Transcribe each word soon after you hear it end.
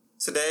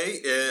Today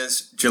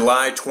is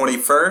July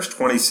 21st,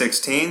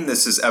 2016.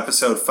 This is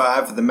episode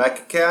 5 of the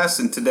MechaCast,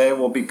 and today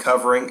we'll be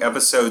covering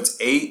episodes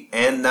 8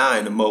 and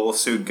 9 of Mobile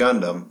Suit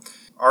Gundam.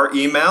 Our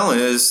email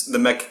is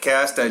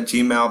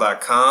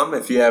themechacast@gmail.com.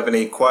 If you have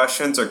any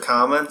questions or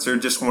comments or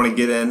just want to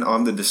get in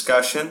on the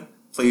discussion,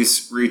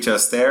 please reach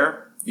us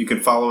there. You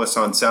can follow us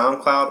on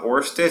SoundCloud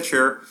or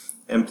Stitcher,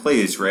 and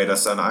please rate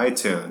us on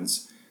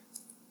iTunes.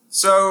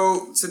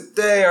 So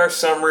today our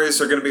summaries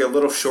are going to be a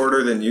little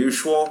shorter than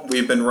usual.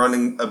 We've been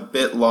running a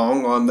bit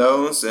long on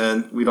those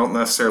and we don't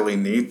necessarily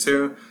need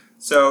to.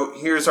 So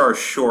here's our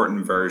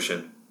shortened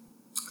version.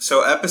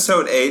 So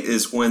episode 8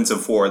 is Winds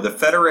of War. The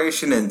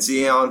Federation and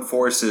Zeon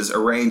forces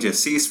arrange a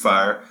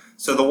ceasefire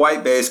so the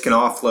White Base can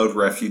offload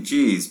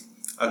refugees.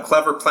 A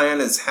clever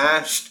plan is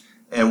hatched,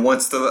 and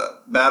once the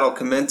battle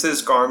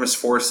commences, Garma's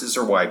forces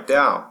are wiped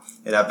out.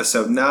 In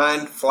episode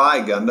 9,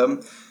 Fly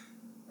Gundam,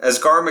 as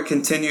Garma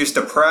continues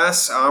to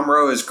press,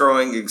 Amuro is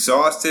growing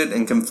exhausted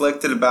and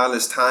conflicted about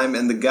his time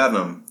in the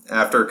Gundam.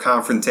 After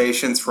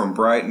confrontations from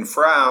Bright and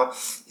Frau,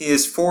 he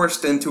is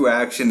forced into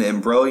action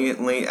and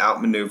brilliantly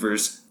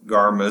outmaneuvers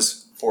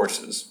Garma's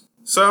forces.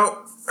 So,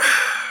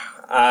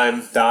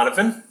 I'm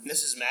Donovan.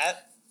 This is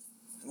Matt.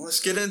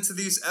 Let's get into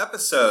these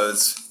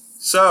episodes.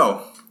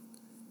 So,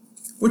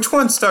 which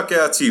one stuck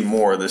out to you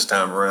more this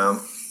time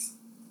around?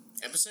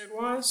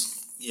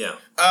 Episode-wise? Yeah.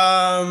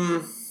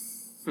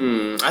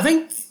 I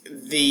think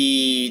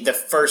the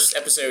first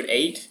episode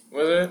 8,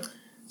 was it?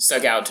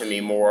 Stuck out to me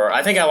more.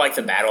 I think I like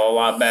the battle a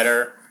lot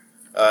better.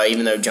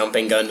 Even though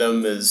Jumping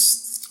Gundam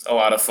is a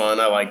lot of fun.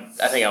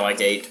 I think I liked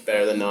 8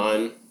 better than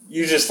 9.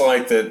 You just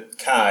like that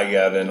Kai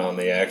got in on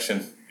the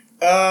action.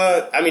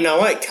 I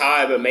like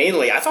Kai, but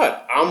mainly I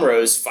thought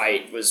Amuro's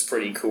fight was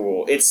pretty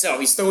cool. Itself,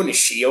 he's throwing a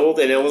shield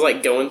and it was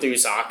like going through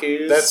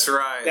Zaku's. That's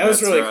right. That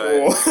was really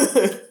cool.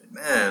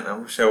 Man, I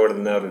wish I would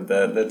have noted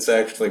that. That's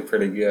actually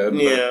pretty good.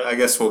 Yeah. I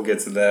guess we'll get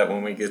to that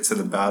when we get to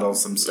the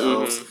battles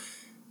themselves.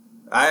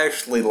 Mm-hmm. I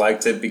actually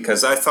liked it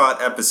because I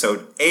thought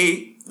episode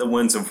 8, The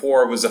Winds of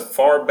War, was a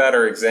far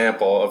better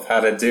example of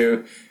how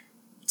to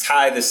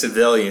tie the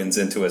civilians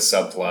into a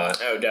subplot.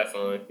 Oh,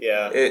 definitely.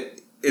 Yeah.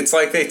 It's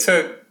like they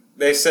said,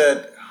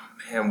 oh,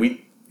 man,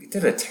 we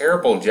did a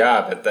terrible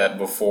job at that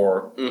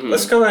before. Mm-hmm.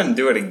 Let's go ahead and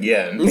do it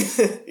again.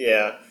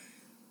 Yeah.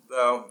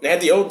 So they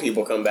had the old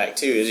people come back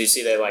too. As you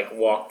see, they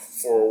walked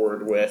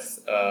forward with.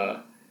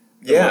 Yeah,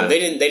 they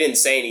didn't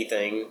say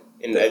anything,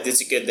 and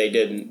it's good they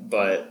didn't.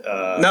 But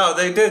no,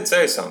 they did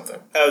say something.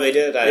 Oh, they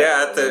did. I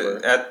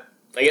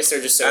guess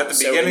they're just at the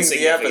beginning of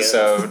the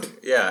episode.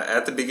 Yeah,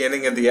 at the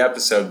beginning of the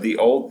episode, the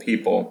old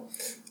people,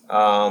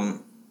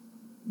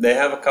 they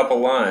have a couple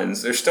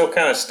lines. They're still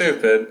kind of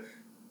stupid,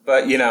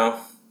 but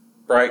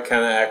Bright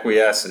kind of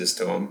acquiesces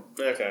to them.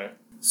 Okay.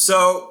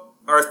 So.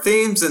 Our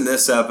themes in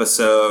this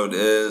episode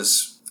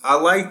is, I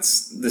liked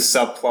the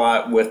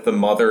subplot with the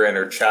mother and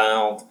her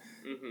child,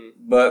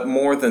 but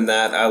more than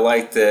that, I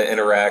liked the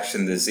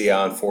interaction the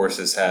Zeon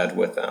forces had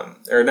with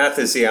them. Or not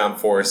the Zeon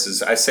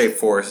forces, I say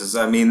forces,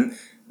 I mean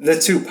the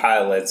two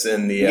pilots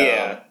in the,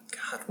 God,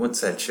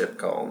 what's that ship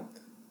called?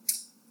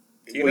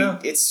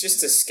 It's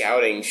just a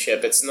scouting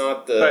ship, it's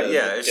not the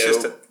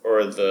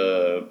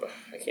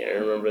I can't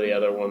remember the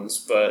other ones,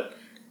 but...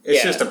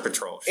 It's just a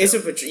patrol ship.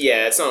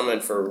 It's not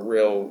meant for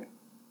real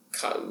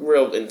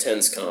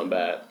intense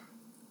combat.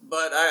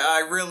 But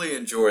I really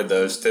enjoyed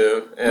those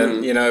two.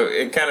 And,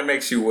 it kind of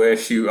makes you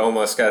wish you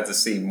almost got to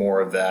see more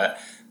of that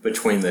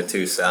between the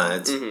two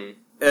sides. Mm-hmm.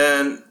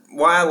 And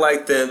why I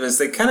like them is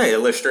they kind of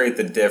illustrate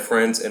the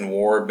difference in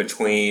war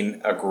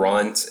between a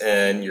grunt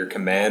and your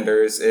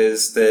commanders,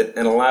 is that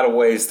in a lot of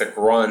ways the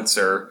grunts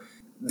are...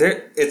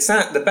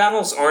 the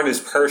battles aren't as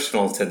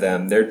personal to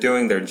them. They're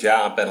doing their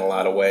job in a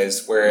lot of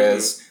ways,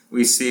 whereas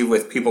we see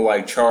with people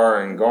like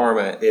Char and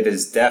Garma, it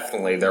is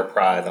definitely their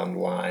pride on the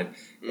line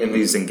in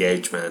these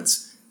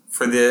engagements.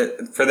 For the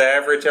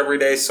average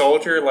everyday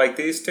soldier like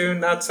these two,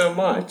 not so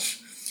much.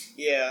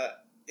 Yeah,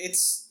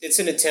 it's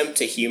an attempt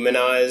to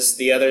humanize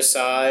the other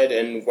side,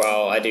 and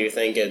while I do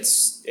think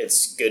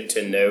it's good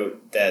to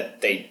note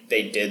that they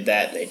did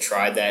that and they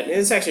tried that, and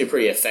it's actually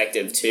pretty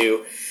effective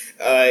too.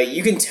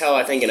 You can tell,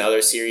 I think, in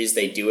other series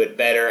they do it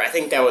better. I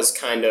think that was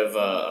kind of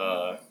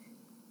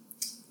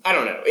I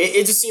don't know.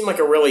 It just seemed like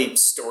a really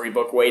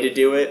storybook way to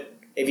do it,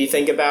 if you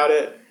think about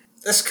it.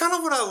 That's kind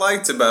of what I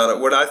liked about it.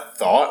 What I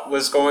thought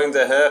was going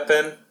to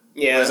happen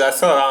was I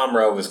thought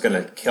Amuro was going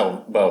to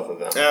kill both of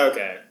them.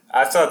 Okay.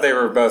 I thought they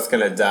were both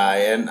going to die,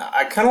 and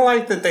I kind of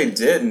like that they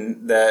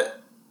didn't, that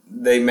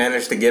they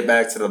managed to get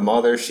back to the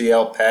mother. She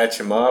helped patch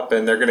him up,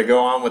 and they're going to go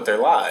on with their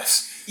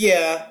lives.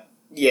 Yeah.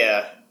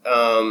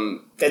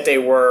 That they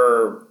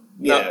were,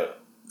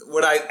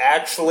 what I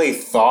actually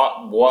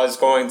thought was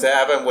going to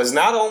happen was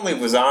not only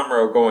was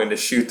Amuro going to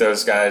shoot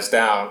those guys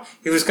down,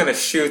 he was going to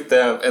shoot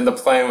them and the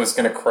plane was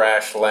going to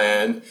crash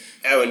land.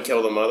 Oh, and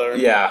kill the mother?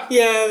 Yeah.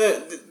 Yeah,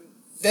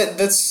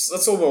 that's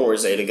a little more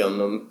Zeta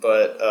Gundam,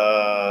 but...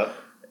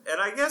 And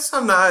I guess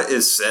I'm not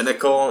as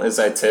cynical as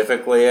I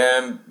typically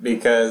am,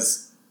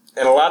 because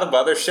in a lot of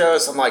other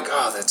shows, I'm like,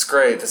 oh, that's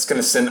great. That's going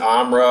to send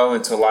Amuro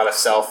into a lot of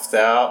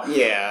self-doubt.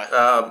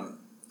 Yeah.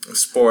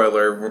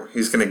 Spoiler,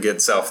 he's going to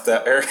get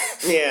self-doubt.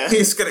 Yeah.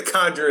 He's going to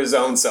conjure his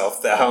own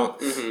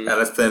self-doubt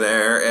out of thin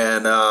air.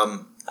 And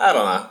I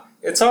don't know.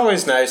 It's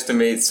always nice to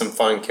meet some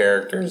fun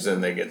characters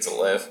and they get to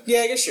live. Yeah,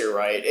 I guess you're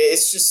right.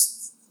 It's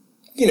just,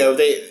 they're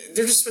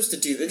just supposed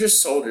to they're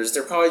just soldiers.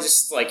 They're probably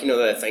just like,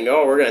 that thing,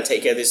 oh, we're going to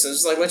take care of this. And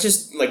it's like, let's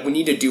just, like, we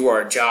need to do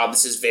our job.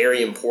 This is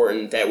very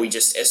important that we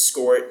just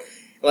escort.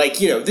 Like,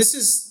 this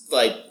is,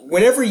 like,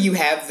 whenever you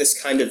have this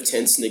kind of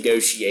tense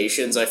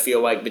negotiations, I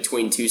feel like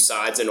between two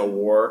sides in a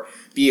war,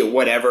 be it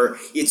whatever,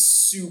 it's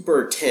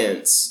super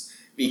tense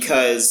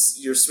because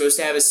you're supposed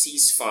to have a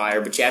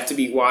ceasefire, but you have to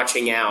be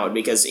watching out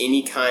because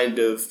any kind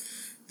of,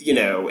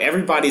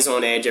 everybody's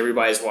on edge,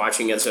 everybody's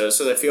watching it, so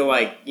they feel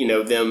like,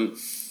 them,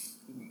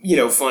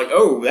 flying,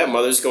 oh, that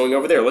mother's going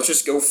over there, let's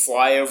just go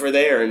fly over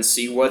there and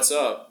see what's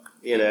up.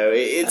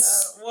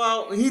 It's...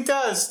 well, he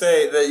does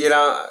state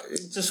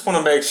that, just want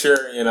to make sure,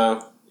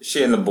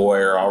 she and the boy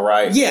are all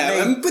right.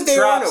 Yeah, but they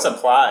drop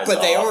supplies.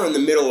 But they are in the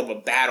middle of a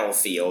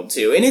battlefield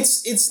too, and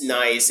it's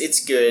nice.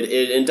 It's good.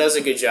 It does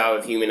a good job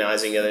of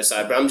humanizing the other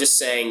side. But I'm just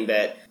saying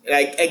that,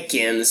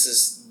 again, this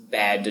is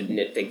bad to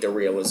nitpick the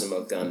realism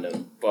of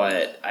Gundam,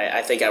 but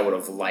I think I would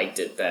have liked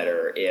it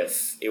better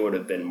if it would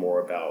have been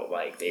more about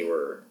like they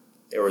were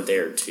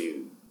there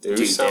to do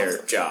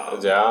their job.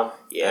 A job.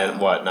 Yeah.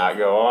 And what? Not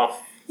go off.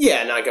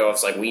 Yeah, not go off.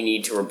 It's like we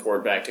need to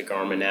report back to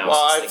Garmin now.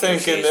 Well, I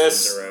think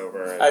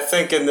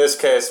in this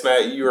case,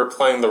 Matt, you were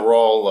playing the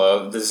role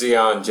of the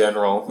Zeon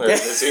general or the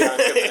Zeon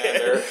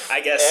commander.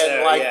 I guess,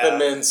 and like the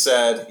men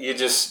said, you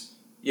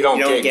don't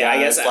get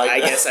guys like that. I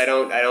guess I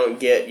don't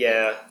get.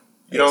 Yeah,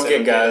 you don't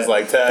get guys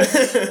like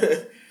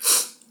that.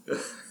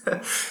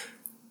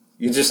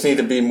 You just need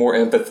to be more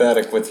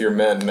empathetic with your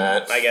men,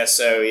 Matt. I guess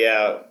so.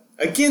 Yeah.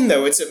 Again,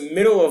 though, it's a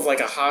middle of,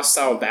 like, a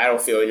hostile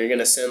battlefield, and you're going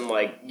to send,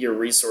 like, your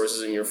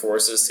resources and your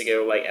forces to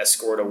go, like,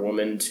 escort a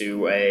woman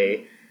to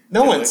a...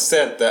 No one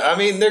said that. I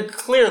mean, they're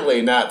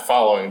clearly not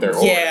following their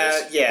orders.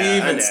 Yeah, He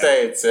even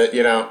states that,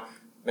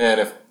 man,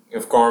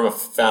 if Garma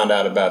found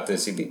out about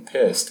this, he'd be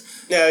pissed.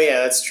 No,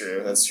 yeah, that's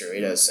true. That's true. He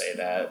does say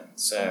that.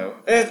 So,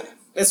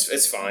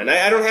 it's fine.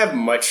 I don't have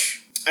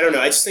much... I don't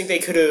know. I just think they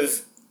could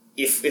have...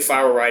 If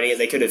I were writing it,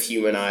 they could have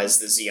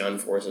humanized the Zeon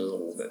forces a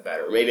little bit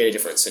better, maybe in a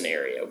different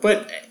scenario.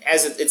 But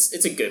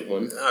it's a good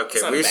one.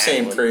 Okay, we've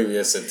seen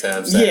previous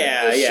attempts at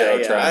this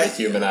show trying to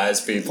humanize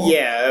people.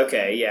 Yeah,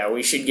 okay, yeah,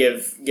 we should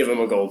give them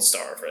a gold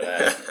star for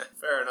that.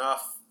 Fair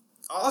enough.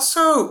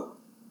 Also,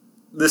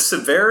 the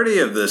severity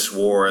of this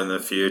war in the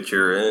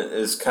future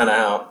is kind of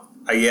how,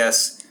 I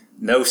guess,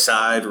 no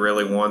side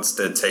really wants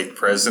to take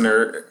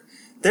prisoner.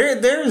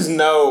 There is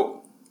no...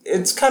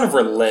 It's kind of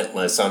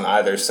relentless on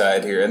either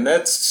side here, and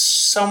that's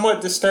somewhat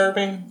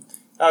disturbing.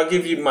 I'll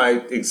give you my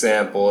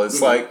example.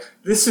 It's like,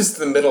 this is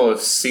the middle of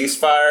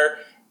ceasefire,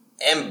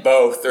 and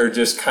both are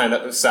just kind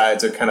of,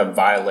 sides are kind of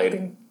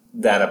violating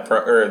that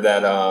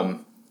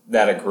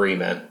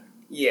agreement.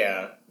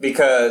 Yeah.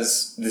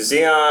 Because the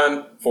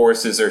Zeon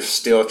forces are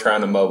still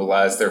trying to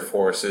mobilize their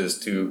forces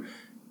to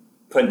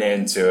put an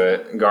end to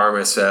it.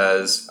 Garma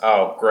says,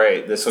 oh,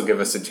 great, this will give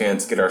us a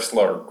chance to get our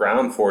slower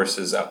ground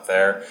forces up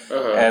there.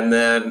 And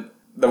then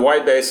the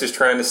white base is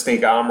trying to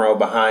sneak Amuro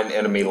behind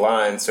enemy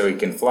lines so he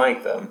can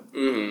flank them.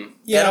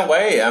 Yeah. In a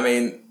way, I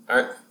mean,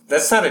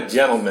 that's not a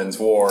gentleman's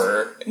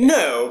war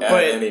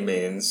by any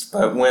means.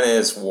 But when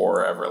is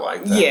war ever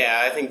like that?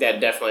 Yeah, I think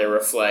that definitely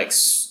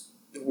reflects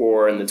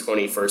war in the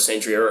 21st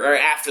century or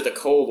after the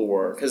Cold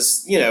War.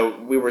 Because,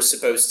 we were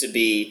supposed to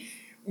be...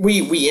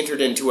 We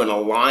entered into an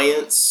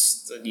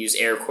alliance, use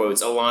air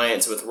quotes,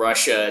 alliance with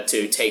Russia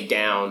to take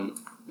down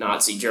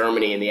Nazi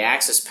Germany and the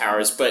Axis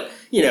powers. But,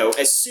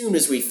 as soon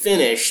as we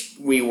finished,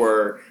 we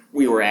were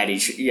at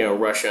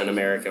Russia and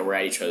America were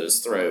at each other's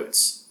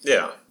throats.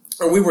 Yeah.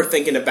 Or we were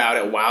thinking about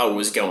it while it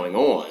was going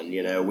on.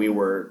 We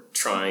were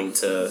trying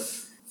to,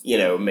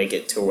 make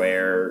it to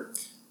where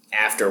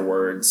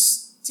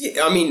afterwards...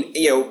 I mean,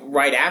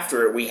 right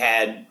after it, we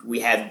had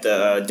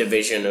the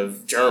division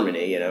of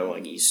Germany,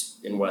 like East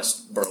and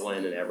West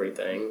Berlin and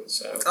everything.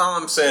 So all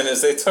I'm saying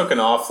is they took an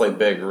awfully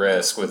big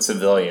risk with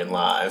civilian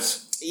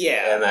lives.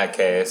 Yeah. In that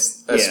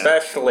case,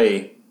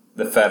 especially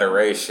the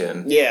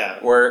Federation. Yeah.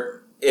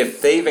 Where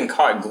if they even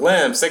caught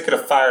glimpse, they could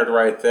have fired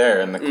right there,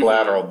 and the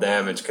collateral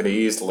damage could have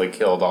easily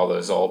killed all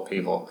those old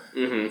people.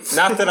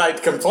 Not that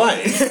I'd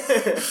complain.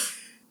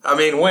 I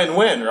mean,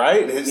 win-win,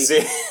 right?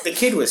 The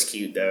kid was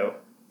cute, though.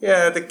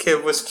 Yeah, the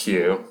kid was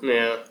cute.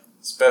 Yeah.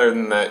 It's better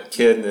than that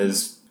kid and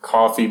his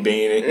coffee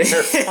bean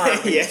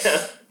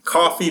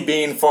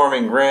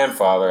farming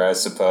grandfather, I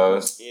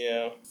suppose.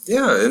 Yeah.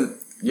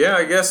 Yeah,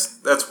 I guess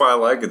that's why I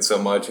like it so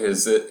much,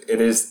 is that it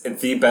is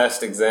the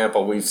best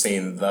example we've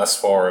seen thus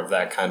far of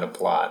that kind of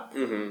plot.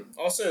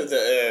 Also,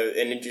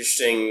 an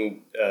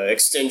interesting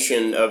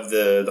extension of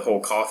the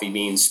whole coffee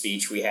bean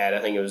speech we had, I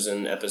think it was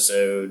in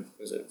episode,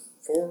 was it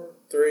 4,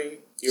 3?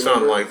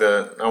 Something like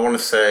that. I want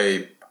to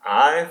say...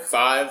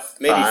 5?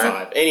 Maybe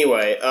 5.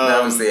 Anyway,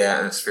 that was the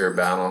atmosphere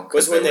battle.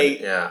 Was when they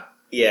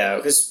Yeah,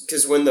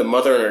 because when the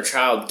mother and her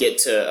child get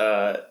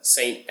to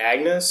St.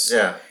 Agnes...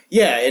 Yeah.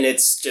 Yeah, and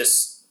it's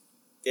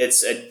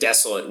a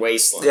desolate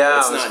wasteland. Yeah,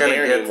 it's I was going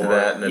to get to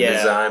that in the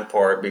design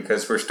part,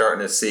 because we're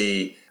starting to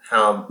see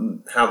how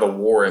the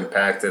war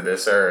impacted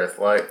this Earth.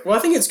 Like, well, I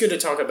think it's good to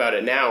talk about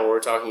it now. We're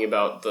talking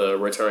about the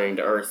returning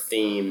to Earth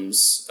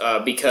themes,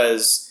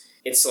 because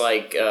it's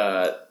like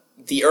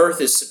the Earth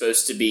is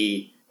supposed to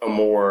be a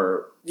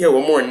more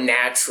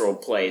natural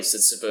place.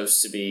 It's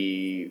supposed to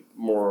be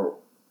more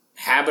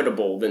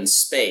habitable than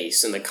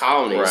space and the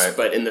colonies. Right.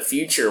 But in the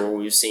future, what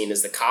we've seen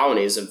is the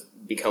colonies have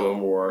become a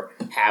more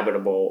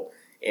habitable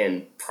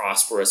and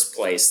prosperous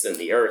place than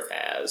the Earth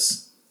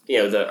has.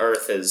 The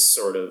Earth is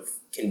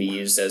can be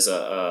used as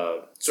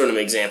a sort of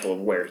example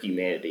of where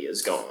humanity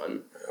has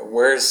gone.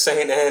 Where's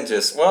St.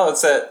 Angus? Well,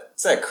 it's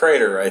that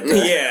crater right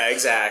there. Yeah,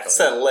 exactly. It's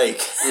that lake.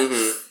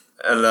 Mm-hmm.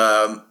 And,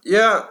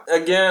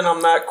 again,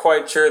 I'm not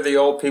quite sure the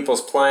old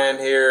people's plan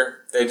here.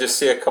 They just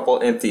see a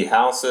couple empty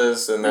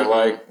houses, and they're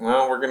like,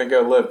 well, we're going to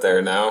go live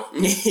there now.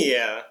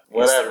 Yeah.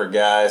 Whatever,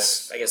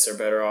 guys. I guess they're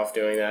better off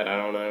doing that. I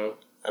don't know.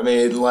 I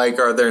mean,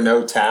 are there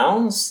no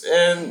towns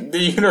in the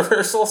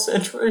Universal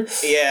Century?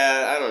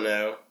 Yeah, I don't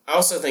know. I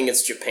also think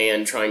it's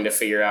Japan trying to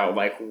figure out,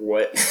 what,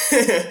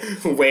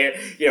 where,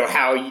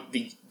 how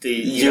the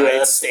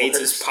United States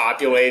is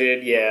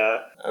populated,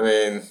 yeah. I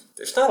mean,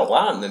 there's not a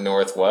lot in the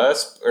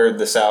Northwest, or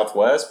the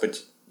Southwest,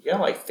 but you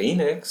got,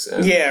 Phoenix.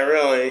 And, yeah,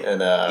 really.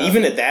 And,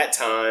 even at that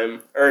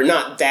time, or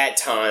not that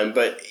time,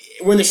 but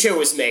when the show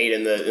was made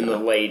in the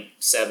late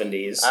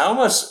 70s.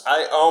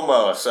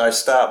 I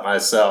stopped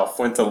myself,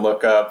 went to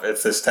look up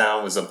if this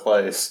town was a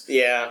place.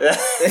 Yeah.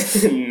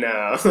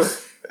 No.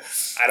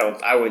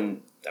 I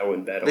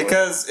wouldn't bet on it.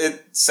 Because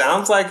it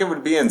sounds like it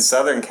would be in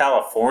Southern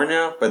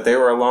California, but they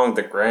were along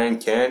the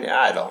Grand Canyon.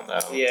 I don't know.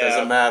 Yeah.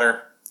 Does it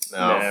matter?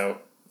 No,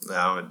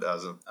 it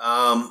doesn't.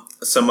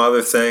 Some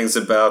other things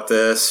about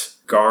this.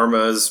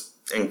 Garma's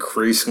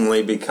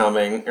increasingly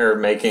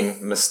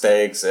making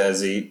mistakes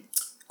as he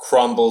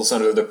crumbles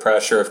under the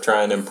pressure of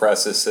trying to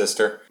impress his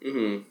sister,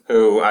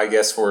 who I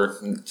guess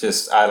we're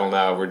just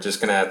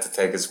going to have to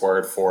take his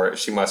word for it.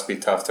 She must be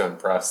tough to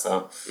impress,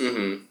 though.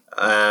 Mm-hmm.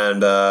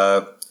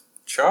 And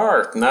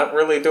Char, not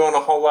really doing a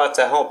whole lot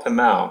to help him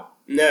out.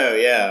 No,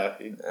 yeah.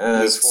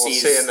 As we'll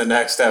see in the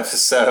next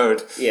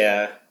episode.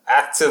 Yeah.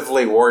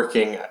 Actively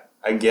working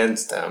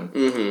against him,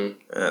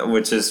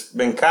 which has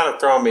been kind of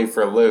throwing me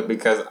for a loop,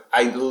 because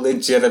I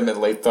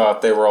legitimately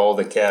thought they were old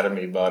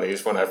Academy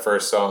buddies when I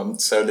first saw them.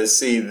 So to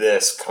see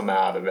this come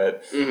out of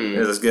it,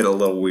 it's get a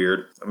little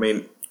weird. I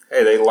mean,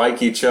 hey, they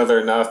like each other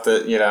enough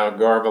that,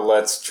 Garma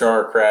lets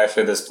Char crash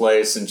at his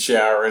place and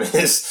shower in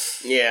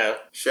his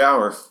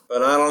shower.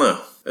 But I don't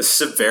know. The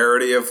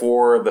severity of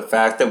war, the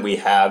fact that we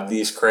have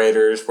these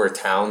craters where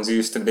towns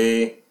used to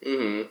be.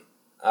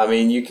 I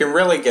mean, you can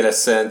really get a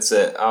sense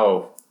that,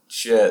 oh,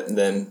 shit, and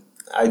then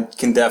I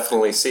can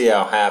definitely see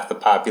how half the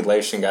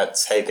population got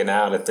taken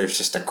out if there's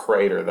just a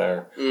crater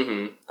there.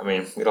 I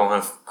mean, we don't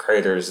have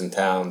craters in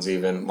towns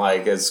even.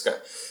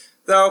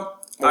 Though...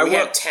 we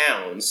have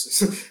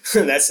towns.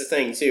 That's the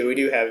thing, too. We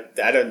do have...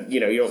 you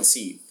don't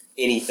see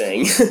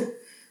anything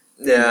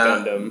in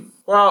Gundam.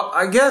 Well,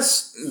 I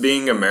guess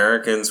being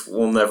Americans,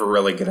 we'll never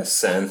really get a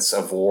sense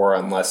of war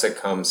unless it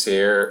comes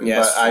here.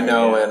 Yes, but I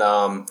know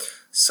in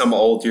some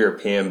old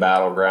European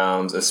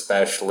battlegrounds,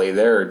 especially,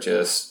 there are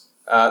just...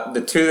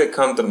 the two that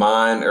come to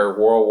mind are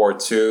World War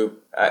II,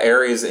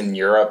 areas in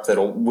Europe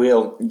that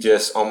will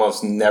just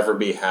almost never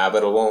be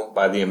habitable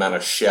by the amount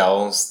of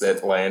shells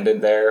that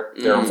landed there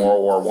during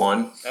World War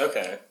I.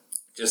 Okay.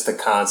 Just the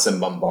constant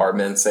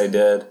bombardments they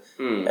did,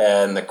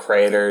 and the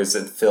craters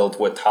that filled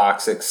with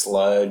toxic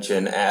sludge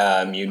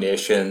and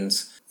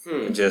munitions,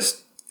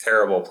 just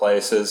terrible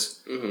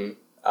places.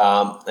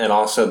 And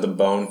also the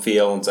bone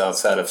fields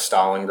outside of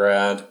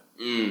Stalingrad.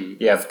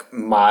 You have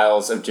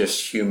miles of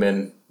just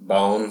human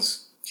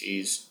bones.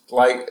 Jeez.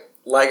 Like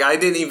I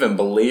didn't even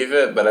believe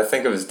it, but I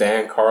think it was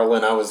Dan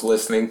Carlin I was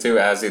listening to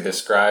as he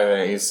described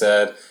it. He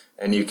said,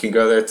 and you can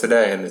go there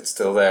today and it's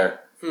still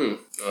there.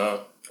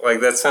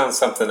 That sounds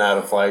something out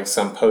of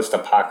some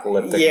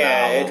post-apocalyptic novel.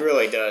 It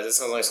really does. It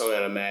sounds like something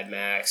out of Mad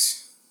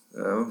Max.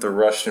 The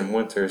Russian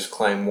winters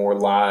claim more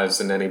lives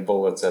than any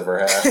bullets ever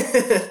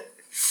had.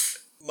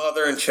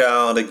 Mother and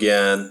child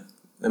again.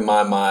 In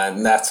my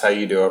mind, that's how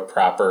you do a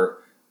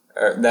proper...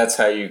 that's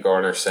how you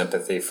garner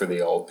sympathy for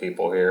the old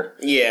people here.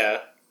 Yeah.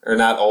 Or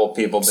not old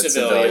people, but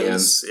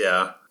civilians.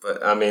 Yeah.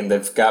 But, I mean,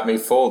 they've got me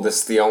fooled.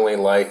 This is the only,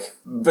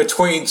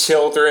 between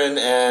children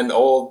and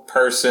old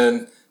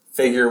person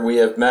figure we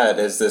have met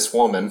is this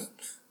woman.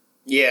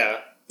 Yeah.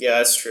 Yeah,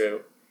 that's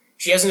true.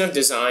 She has enough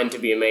design to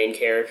be a main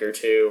character,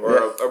 too.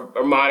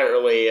 Or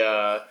moderately...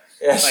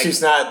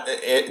 she's not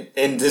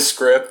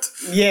indescript.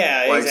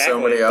 Yeah, like exactly.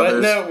 So many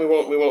others. But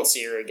no, we won't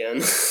see her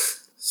again.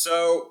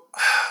 So,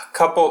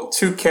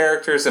 two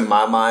characters in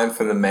my mind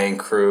from the main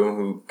crew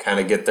who kind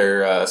of get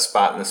their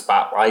spot in the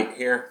spotlight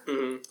here.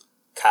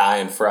 Kai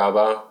and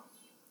Frabo.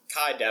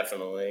 Kai,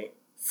 definitely.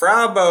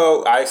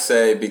 Frabo, I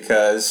say,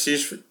 because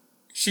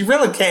she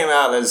really came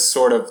out as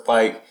sort of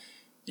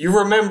You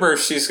remember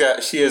she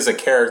is a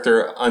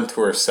character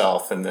unto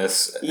herself in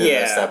this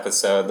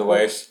episode. The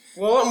way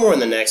well, a lot more in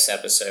the next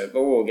episode,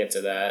 but we'll get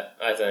to that,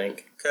 I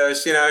think.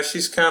 Because,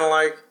 she's kind of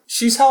like,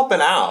 she's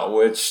helping out,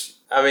 which,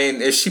 I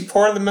mean, is she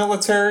part of the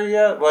military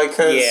yet? Like,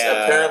 because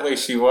apparently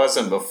she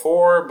wasn't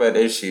before, but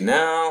is she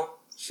now?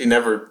 She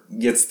never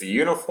gets the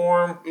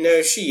uniform?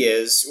 No, she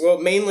is. Well,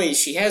 mainly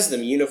she has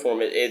the uniform.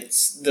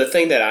 It's the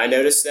thing that I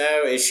noticed,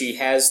 though, is she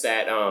has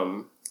that,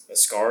 a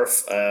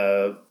scarf,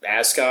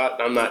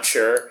 ascot, I'm not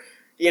sure.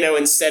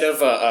 Instead of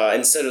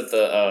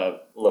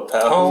the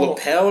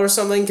lapel or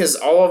something, because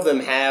all of them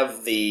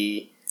have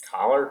the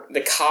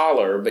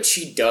collar, but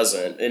she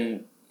doesn't.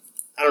 And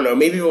I don't know,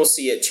 maybe we'll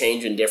see it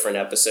change in different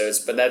episodes,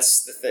 but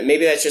that's the thing.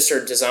 Maybe that's just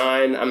her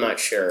design. I'm not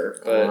sure,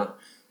 but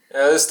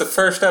this is the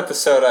first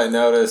episode I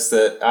noticed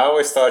that I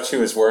always thought she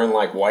was wearing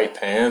like white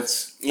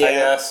pants. I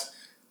guess.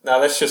 No,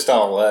 that's just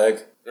all leg.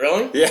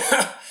 Really?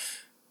 Yeah.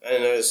 I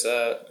didn't notice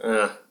that.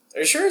 Are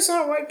you sure it's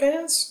not white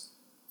pants?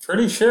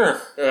 Pretty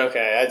sure.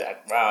 Okay,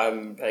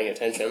 I'm paying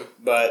attention,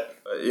 but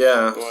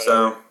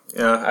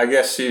I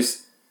guess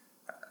she's.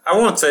 I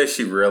won't say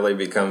she really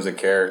becomes a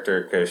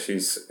character because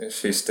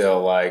she's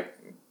still like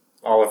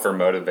all of her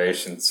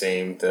motivations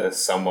seem to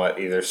somewhat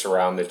either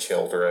surround the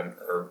children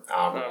or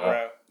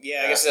Amuro.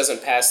 Yeah, I guess it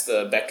doesn't pass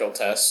the Bechdel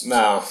test.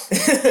 No.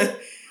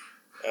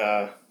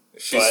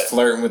 She's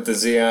flirting with the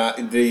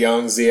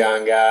young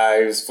Zeon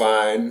guy who's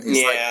fine.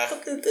 He's like,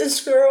 look at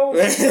this girl.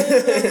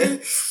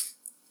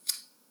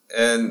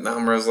 And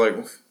Amuro's like,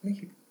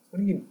 what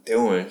are you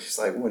doing? She's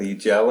like, what, are you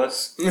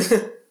jealous?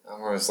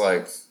 Amuro's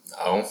like,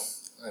 no,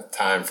 I have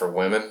time for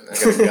women. I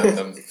gotta gun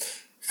them.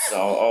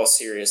 all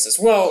seriousness.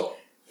 Well,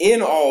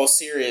 in all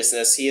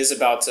seriousness, he is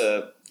about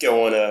to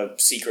go on a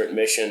secret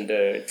mission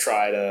to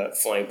try to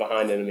flank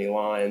behind enemy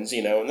lines,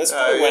 and that's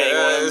weighing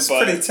on him. It's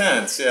pretty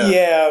tense, yeah.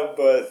 Yeah,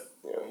 but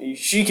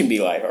she can be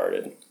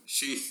lighthearted.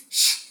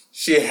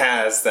 She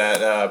has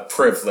that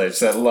privilege,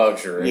 that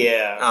luxury.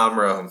 Yeah.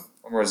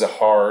 Amuro's a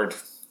hard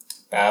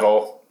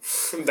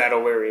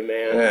battle-weary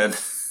man. And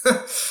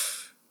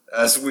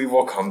as we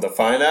will come to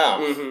find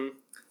out. Mm-hmm.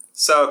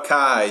 So,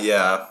 Kai,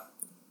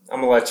 I'm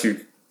going to let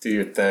you do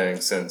your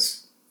thing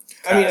since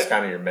Kai's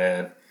kind of your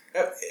man.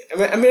 I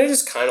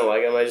just kind of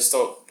like him. I just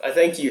don't... I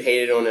think you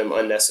hated on him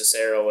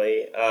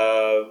unnecessarily.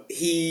 I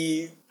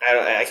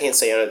can't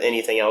say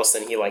anything else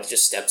than he,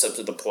 just steps up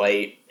to the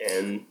plate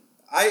and...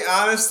 I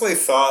honestly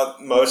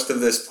thought most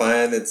of this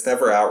plan, it's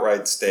never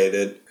outright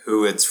stated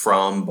who it's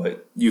from,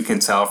 but you can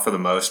tell for the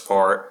most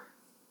part.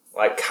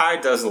 Like, Kai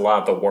does a lot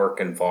of the work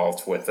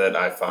involved with it,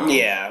 I found.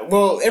 Yeah,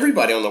 well,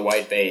 everybody on the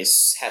white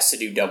base has to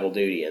do double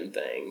duty and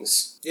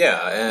things.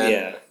 Yeah,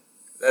 and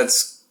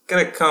that's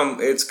gonna come,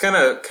 it's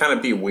gonna kind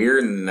of be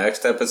weird in the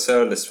next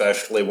episode,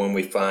 especially when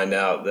we find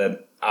out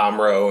that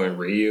Amuro and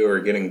Ryu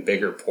are getting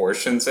bigger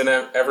portions than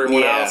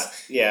everyone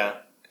else. Yeah.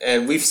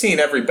 And we've seen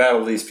every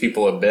battle these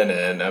people have been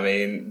in. I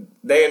mean,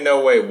 they in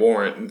no way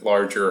warrant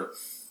larger.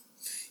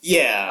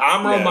 Yeah.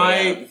 Amuro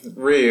might.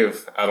 Ryu,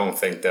 I don't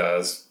think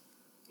does.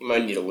 You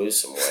might need to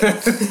lose some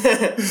weight.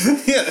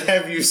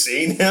 Have you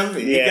seen him?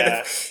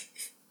 Yeah.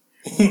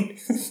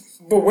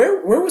 But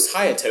where was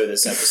Hayato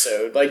this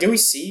episode? Did we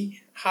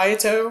see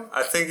Hayato?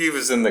 I think he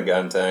was in the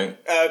gun tank.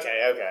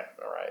 Okay.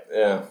 All right.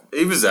 Yeah.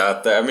 He was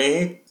out there. I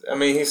mean,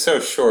 he's so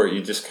short,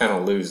 you just kind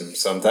of lose him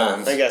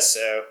sometimes. I guess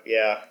so,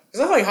 yeah.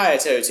 Because I like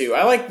Hayato, too.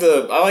 I like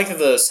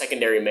the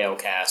secondary male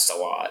cast a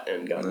lot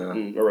in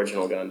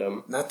original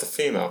Gundam. Not the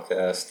female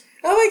cast.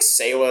 I like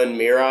Sayla and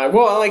Mirai.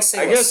 Well, I like Sayla.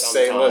 I guess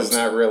Sayla's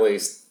not really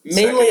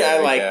mainly I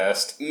like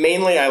cast.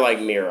 Mainly I like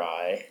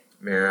Mirai.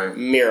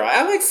 Mirai.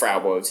 I like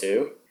Fraubo,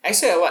 too.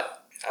 Actually, I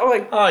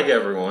like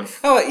everyone.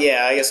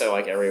 I guess I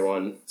like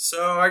everyone.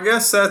 So I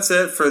guess that's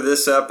it for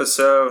this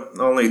episode.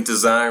 The only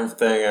design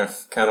thing I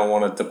kind of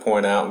wanted to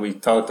point out, we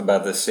talked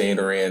about the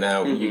scenery and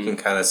how you can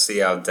kind of see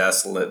how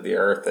desolate the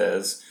Earth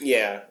is.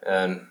 Yeah.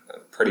 And a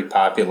pretty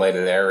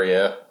populated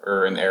area,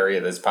 or an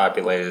area that's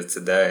populated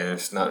today, and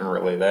there's nothing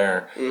really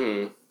there.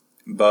 Mm-hmm.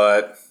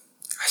 But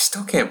I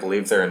still can't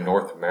believe they're in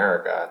North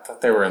America. I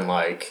thought they were in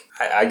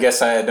I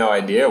guess I had no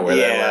idea where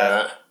they were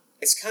at.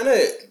 It's kind of...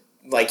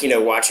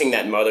 watching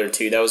that mother,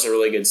 too, that was a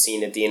really good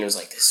scene at the end. It was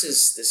like, this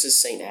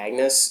is St.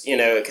 Agnes,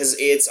 because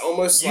it's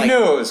almost like... You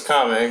knew it was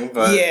coming,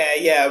 but...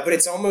 Yeah, but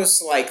it's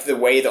almost like the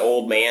way the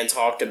old man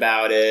talked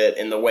about it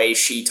and the way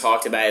she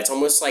talked about it. It's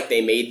almost like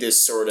they made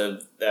this sort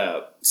of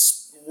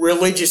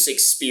religious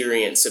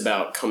experience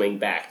about coming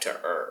back to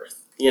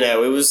Earth.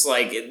 It was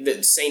like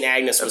St.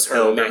 Agnes was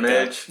her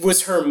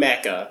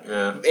Mecca.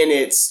 Yeah. And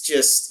it's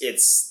just,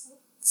 it's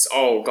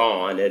all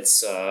gone.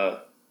 It's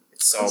all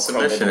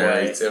crumbled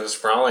away. It was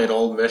probably an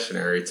old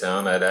missionary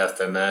town, I'd have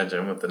to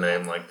imagine, with a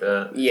name like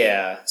that.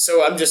 Yeah.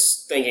 So I'm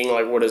just thinking,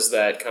 what does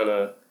that kind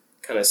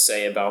of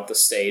say about the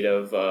state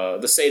of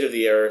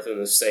the Earth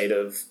and the state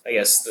of, I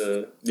guess,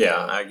 the...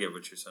 Yeah, I get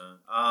what you're saying.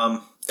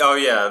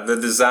 The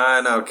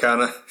design, I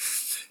kind of...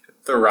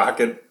 the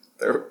rocket,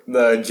 the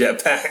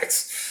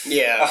jetpacks.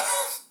 Yeah.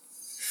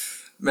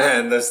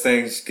 Man, those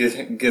things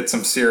get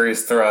some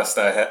serious thrust,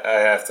 I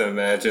have to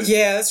imagine.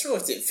 Yeah, that's really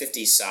the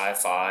 50s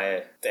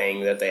sci-fi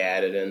thing that they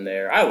added in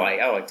there. I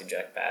like the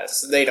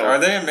jetpacks. They don't. Are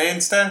they a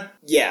mainstay?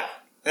 Yeah.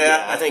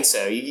 Yeah, I think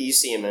so. You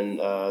see them in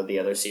the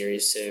other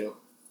series too.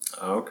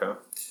 Oh, okay.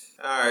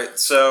 Alright,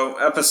 so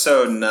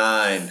episode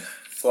 9,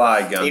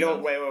 Fly Gundam. You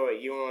don't wait.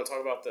 You don't want to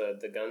talk about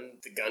the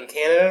gun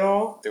cannon at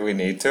all? Do we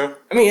need to?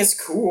 I mean, it's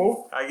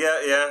cool.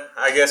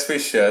 I guess we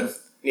should.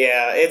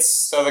 Yeah, it's...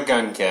 So the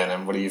gun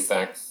cannon, what do you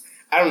think?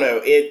 I don't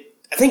know.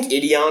 I think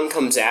Ideon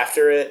comes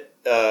after it,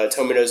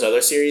 Tomino's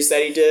other series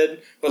that he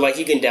did, but like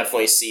you can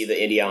definitely see the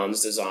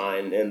Ideon's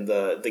design in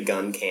the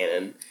gun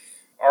cannon.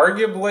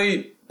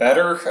 Arguably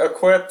better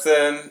equipped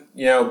than,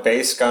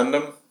 base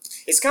Gundam.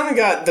 It's kind of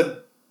got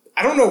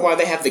I don't know why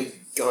they have the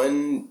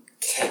gun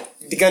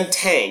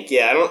tank.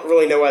 Yeah, I don't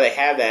really know why they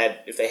have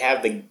that if they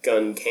have the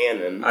gun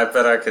cannon. I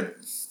bet I could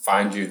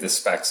find you the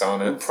specs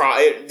on it.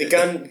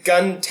 The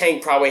gun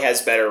tank probably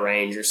has better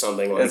range or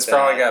something like that. It's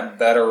probably got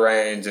better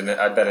range, and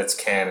I bet its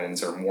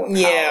cannons are more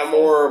powerful. Yeah,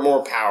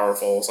 more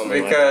powerful,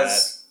 something like that.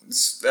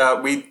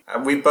 Because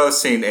we've both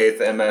seen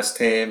 8th MS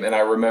Team, and I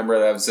remember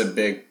that was a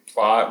big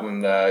plot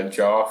when the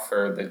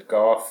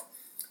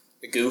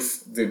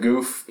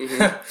Goof.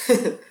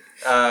 Mm-hmm.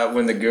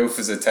 When the Goof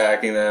was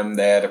attacking them,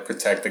 they had to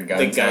protect the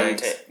gun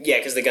tanks. Yeah,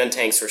 because the gun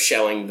tanks were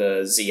shelling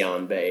the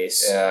Zeon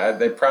base. Yeah,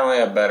 they probably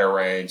have better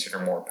range and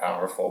are more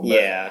powerful. But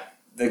yeah.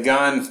 The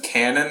gun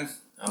cannon,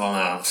 I don't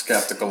know, I'm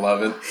skeptical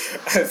of it.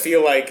 I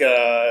feel like,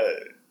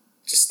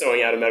 just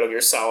throwing out a Metal Gear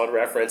Solid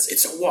reference,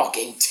 it's a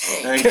walking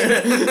tank.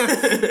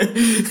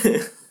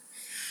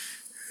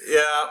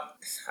 Yeah,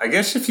 I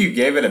guess if you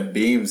gave it a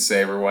beam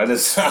saber, why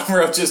does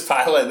Amuro just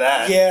pilot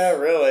that? Yeah,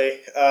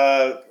 really.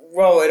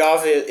 Well,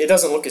 it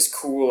doesn't look as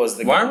cool as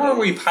the... Why weren't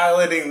we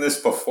piloting this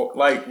before?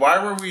 Like, why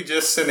were we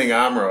just sending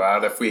Amuro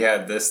out if we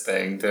had this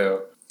thing,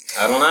 too?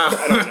 I don't know.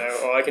 I don't know.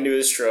 All I can do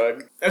is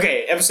shrug.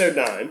 Okay, episode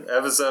 9.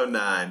 Episode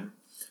 9.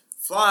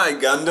 Fly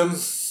Gundam.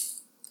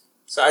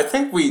 So I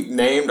think we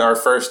named our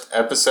first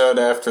episode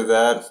after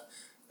that.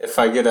 If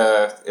I get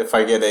a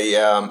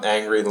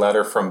angry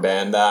letter from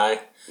Bandai...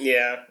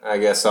 Yeah. I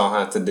guess I'll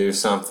have to do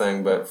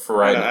something, but for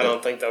right now... I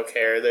don't think they'll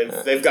care.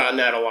 They've gotten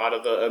at a lot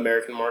of the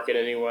American market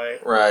anyway.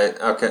 Right,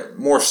 okay.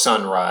 More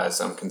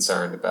Sunrise I'm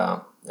concerned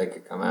about. They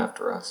could come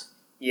after us.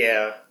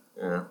 Yeah.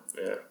 Yeah.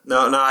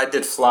 No, I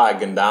did Fly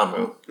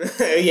Gundamu.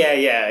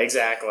 yeah,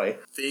 exactly.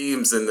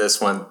 Themes in this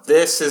one.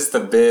 This is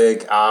the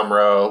big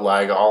Amuro,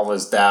 like all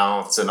his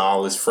doubts and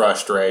all his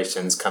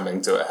frustrations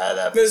coming to a head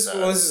episode.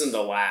 This isn't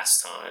the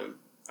last time.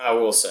 I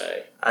will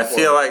say. I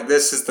feel like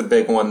this is the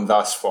big one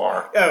thus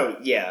far. Oh,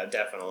 yeah,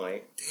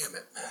 definitely. Damn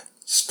it, man.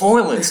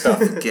 Spoiling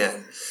stuff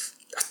again.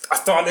 I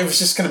thought it was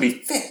just going to be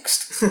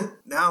fixed.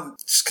 Now,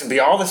 it's just going to be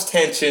all this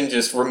tension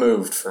just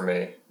removed for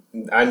me.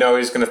 I know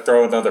he's going to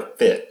throw another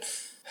fit.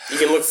 You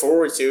can look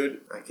forward to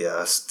it. I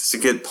guess. Does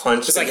it get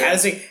punched? It's like, how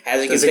does it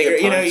get bigger?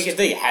 You can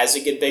think, how does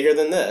it get bigger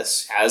than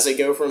this? How does it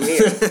go from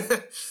here?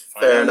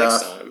 Find out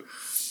next time.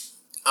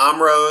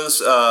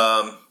 Amuro's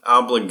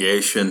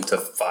obligation to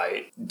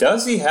fight.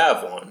 Does he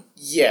have one?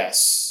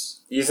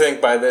 Yes. You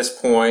think by this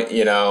point,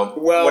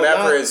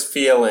 whatever his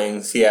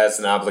feelings, he has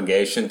an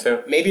obligation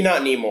to? Maybe not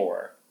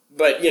anymore.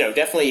 But,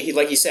 definitely,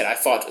 like you said, I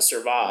fought to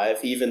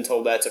survive. He even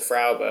told that to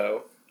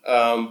Fraubo.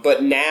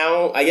 But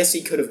now, I guess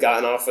he could have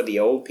gotten off with the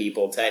old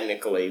people,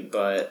 technically.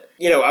 But,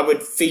 I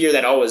would figure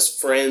that all his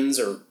friends,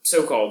 or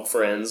so-called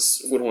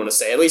friends, would want to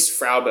say. At least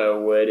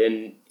Fraubo would.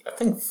 And I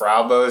think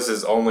Fraubo's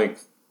his only,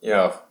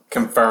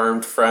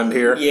 confirmed friend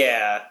here.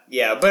 Yeah.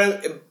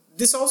 But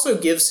this also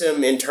gives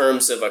him, in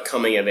terms of a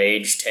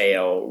coming-of-age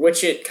tale,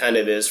 which it kind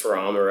of is for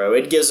Amuro,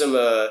 it gives him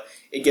a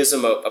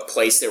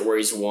place there where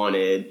he's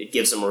wanted. It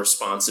gives him a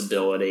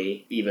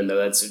responsibility, even though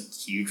that's a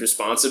huge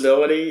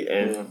responsibility.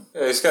 And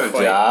he's got a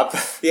job.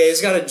 Yeah,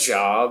 he's got a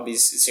job.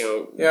 He's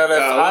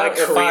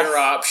career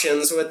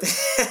options with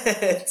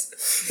that.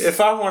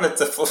 If I wanted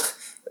to,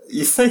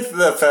 you think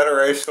the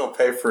Federation will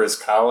pay for his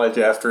college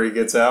after he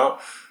gets out?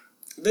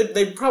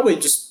 They'd probably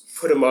just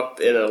put him up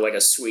in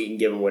a suite and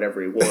give him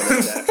whatever he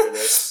wanted after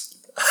this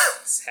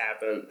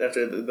happened,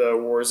 after the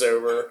war's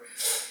over.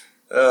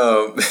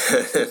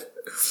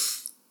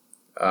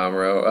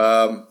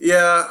 Amuro.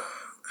 Yeah,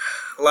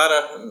 a lot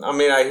of.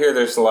 I hear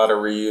there's a lot of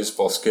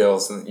reusable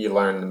skills that you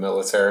learn in the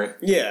military.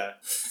 Yeah,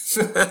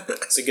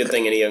 it's a good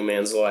thing in a young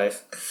man's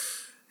life.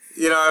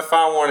 If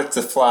I wanted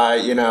to fly,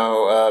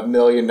 $1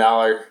 million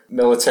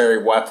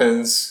military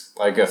weapons,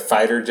 like a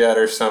fighter jet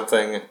or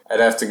something,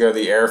 I'd have to go to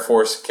the Air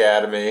Force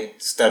Academy,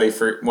 study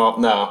for. Well,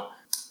 no.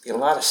 Be a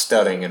lot of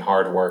studying and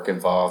hard work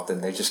involved,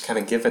 and they just kind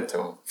of give it to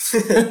him.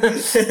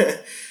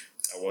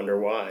 I wonder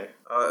why.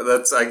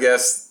 That's, I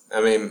guess,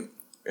 in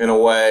a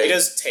way... He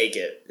does take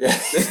it. Yeah.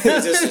 He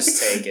does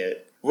just take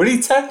it. Would he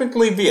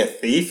technically be a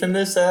thief in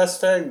this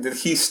aspect? Did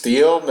he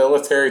steal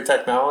military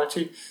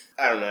technology?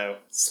 I don't know.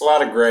 It's a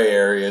lot of gray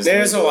areas.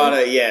 There's a lot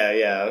of...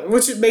 Yeah.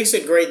 Which makes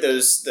it great,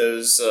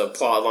 those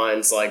plot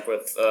lines, like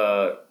with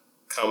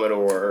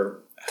Commodore...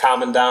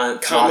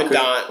 Commandant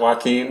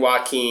Joaquin,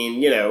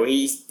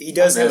 he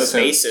does have a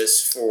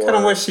basis for... Kind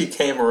of wish he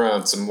came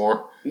around some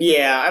more.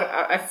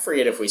 Yeah, I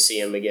forget if we see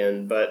him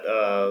again, but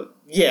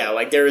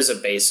there is a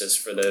basis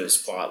for those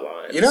plot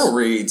lines.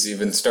 Reed's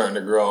even starting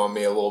to grow on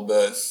me a little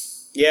bit.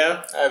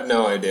 Yeah? I have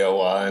no idea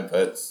why,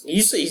 but...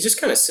 He just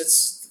kind of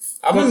sits...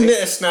 I'm gonna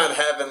miss not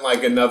having,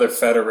 another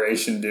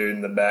Federation dude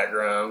in the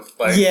background.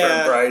 For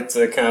Bright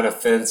to kind of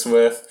fence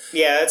with.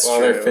 Yeah, that's while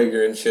true. They're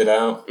figuring shit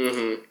out.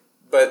 Mm-hmm.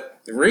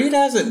 But Reed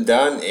hasn't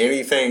done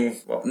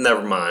anything... Well,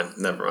 never mind.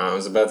 I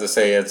was about to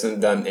say he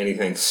hasn't done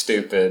anything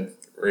stupid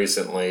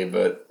recently,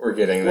 but we're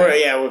getting there. Well,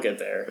 yeah, we'll get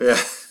there.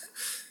 Yeah.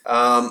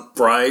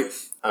 Bright,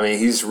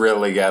 he's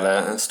really got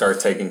to start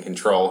taking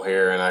control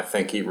here, and I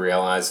think he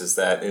realizes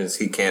that is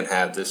he can't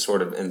have this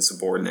sort of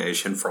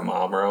insubordination from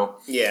Amuro.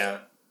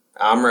 Yeah.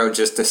 Amuro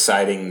just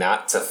deciding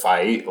not to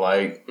fight,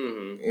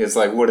 is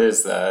what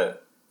is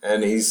that?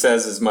 And he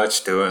says as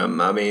much to him.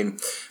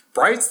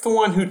 Bright's the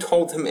one who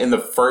told him in the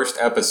first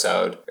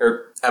episode,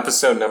 or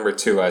episode number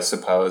 2, I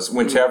suppose,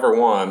 whichever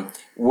one,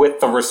 with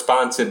the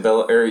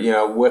responsibility,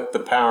 or, with the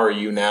power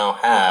you now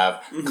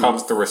have,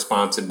 comes the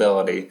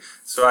responsibility.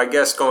 So I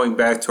guess going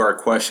back to our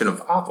question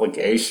of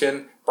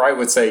obligation, Bright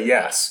would say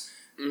yes.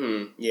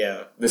 Mm-hmm.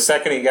 Yeah. The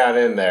second he got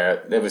in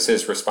there, it was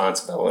his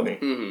responsibility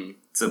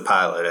to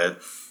pilot it.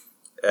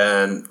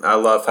 And I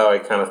love how he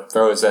kind of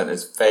throws that in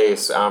his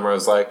face.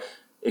 Amuro's like,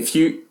 if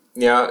you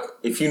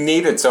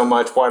need it so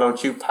much, why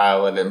don't you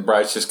pilot it? And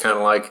Bright's just kind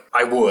of like,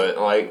 I would.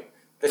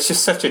 That's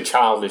just such a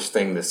childish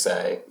thing to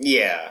say.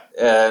 Yeah.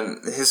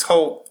 And his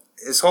whole,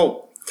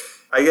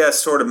 I guess,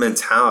 sort of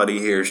mentality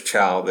here is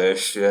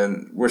childish.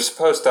 And we're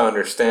supposed to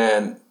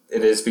understand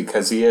it is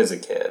because he is a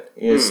kid.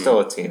 He is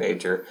still a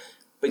teenager.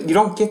 But you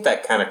don't get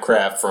that kind of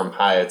crap from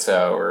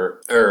Hayato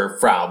or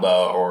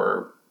Frauba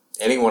or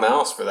anyone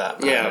else for that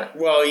matter. Yeah,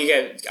 well,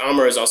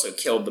 Amuro's also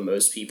killed the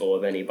most people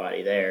of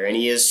anybody there, and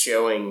he is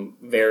showing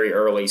very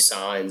early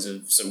signs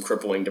of some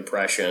crippling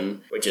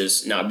depression, which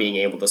is not being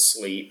able to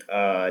sleep,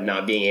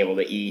 not being able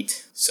to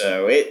eat.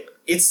 So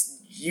it's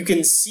you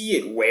can see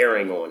it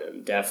wearing on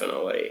him,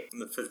 definitely.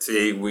 The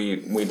fatigue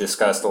we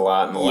discussed a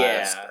lot in the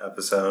last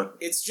episode.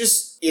 I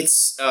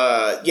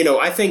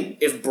think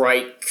if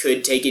Bright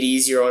could take it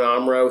easier on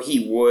Amuro,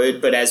 he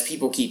would, but as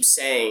people keep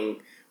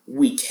saying,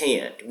 we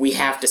can't. We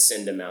have to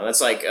send him out.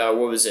 That's what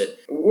was it?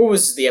 What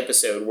was the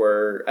episode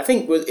where, I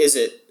think,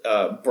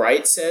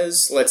 Bright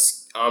says, let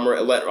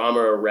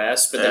Amuro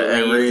rest, but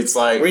then Reed's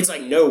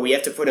like, no, we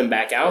have to put him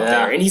back out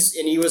there. And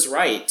he was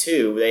right,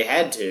 too. They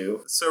had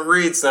to. So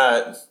Reed's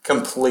not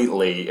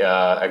completely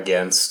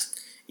against...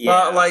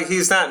 Yeah. Well,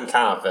 he's not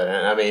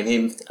incompetent.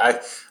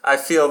 I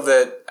feel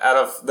that out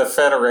of the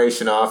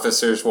Federation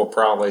officers, we'll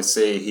probably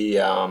see he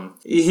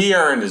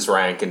earned his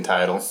rank and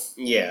title.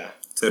 Yeah.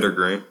 To a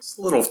degree. It's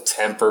a little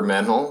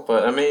temperamental,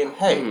 but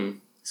hey,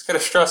 he's got a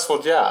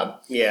stressful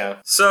job. Yeah.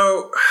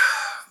 So,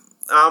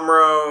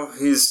 Amuro,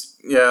 he's,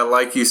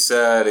 like you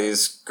said,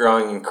 he's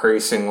growing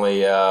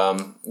increasingly,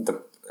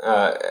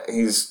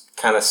 he's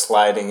kind of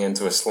sliding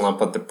into a slump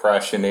of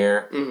depression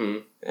here.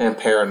 And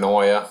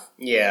paranoia.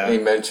 Yeah. He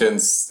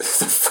mentions the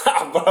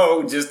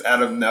Frauba just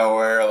out of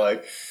nowhere,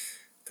 I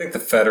think the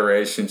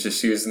Federation's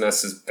just using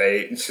us as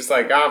bait. And she's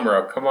like,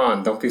 Amuro, come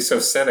on, don't be so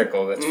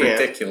cynical. That's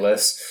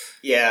ridiculous.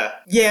 Yeah.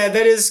 Yeah,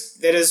 that is,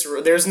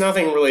 there's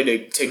nothing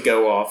really to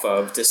go off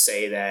of to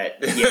say that,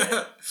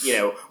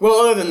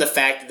 other than the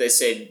fact that they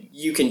said,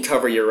 you can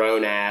cover your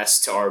own ass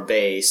to our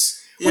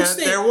base. Yeah,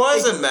 there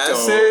was a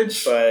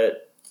message.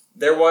 But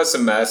there was a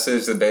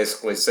message that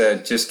basically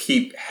said, just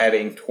keep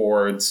heading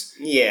towards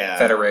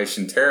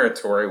Federation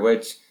territory,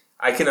 which...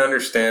 I can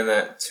understand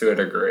that to a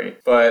degree.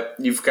 But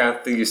you've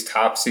got these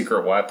top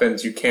secret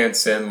weapons. You can't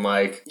send,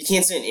 You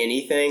can't send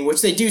anything,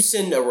 which they do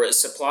send a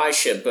supply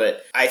ship,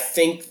 but I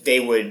think they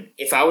would...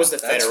 If I was the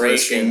Federation... That's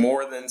risking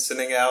more than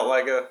sending out,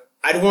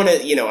 I'd want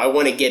to, I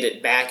want to get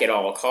it back at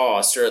all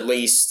costs, or at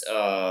least...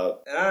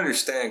 And I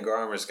understand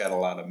Garmer's got a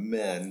lot of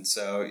men,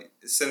 so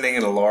sending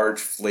in a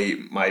large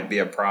fleet might be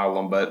a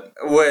problem, but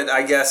what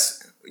I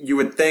guess you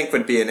would think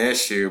would be an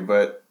issue,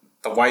 but...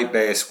 The White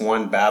Base,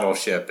 one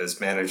battleship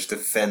has managed to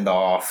fend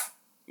off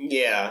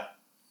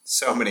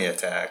so many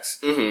attacks.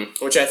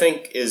 Which I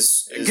think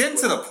is getting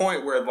to the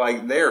point where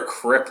they're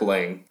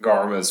crippling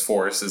Garma's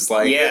forces.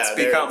 It's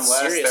become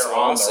less they're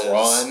on the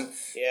run.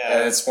 Yeah.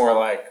 And it's more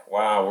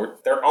wow,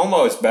 they're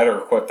almost better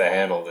equipped to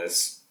handle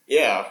this.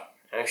 Yeah,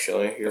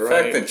 actually, you're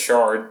right. The fact that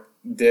Char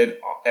did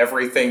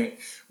everything...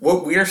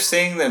 What we're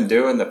seeing them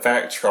do in the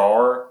fact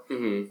Char,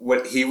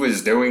 what he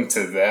was doing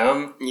to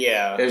them,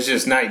 is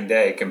just night and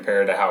day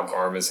compared to how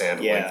Garma's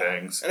handling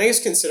things. And I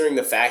guess considering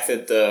the fact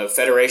that the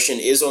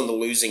Federation is on the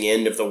losing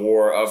end of the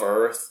War of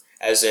Earth,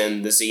 as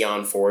in the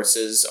Zeon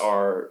forces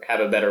have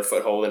a better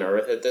foothold in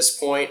Earth at this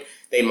point,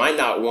 they might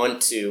not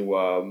want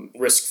to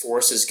risk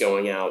forces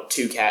going out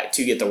to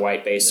get the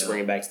White Base to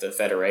bring it back to the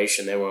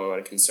Federation. They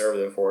want to conserve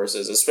their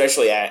forces,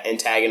 especially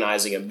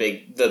antagonizing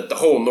the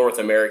whole North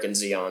American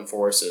Zeon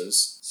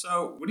forces.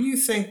 So, what do you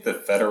think the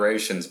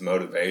Federation's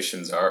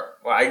motivations are?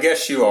 Well, I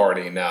guess you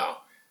already know.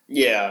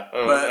 Yeah,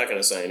 I'm not going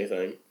to say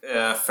anything.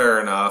 Yeah, fair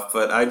enough.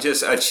 But I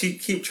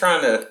keep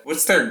trying to.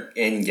 What's their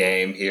end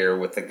game here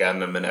with the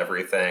Gundam and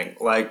everything?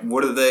 Like,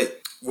 what do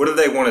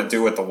they want to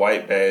do with the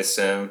white base,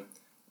 and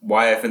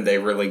why haven't they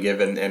really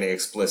given any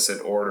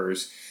explicit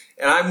orders?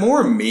 And I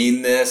more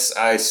mean this,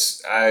 I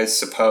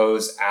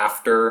suppose,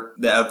 after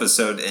the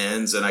episode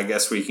ends, and I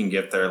guess we can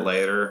get there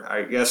later.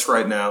 I guess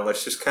right now,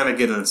 let's just kind of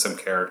get into some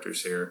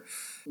characters here.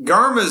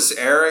 Garma's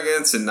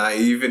arrogance and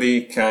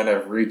naivety kind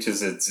of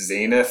reaches its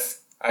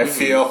zenith, I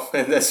feel,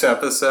 in this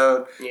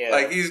episode. Yeah.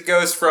 Like, he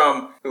goes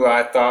from who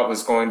I thought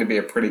was going to be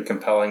a pretty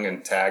compelling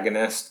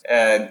antagonist,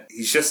 and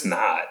he's just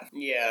not.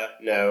 Yeah,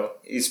 no.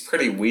 He's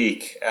pretty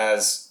weak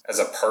as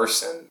a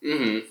person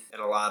in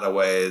a lot of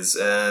ways,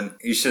 and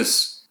he's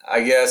just...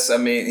 I guess, I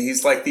mean,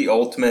 he's like the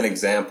ultimate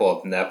example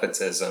of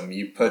nepotism.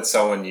 You put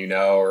someone you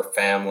know or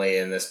family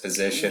in this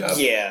position of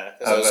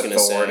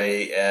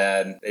authority,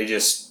 and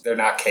they're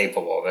not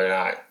capable. They're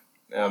not,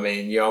 I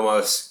mean, you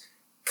almost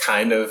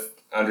kind of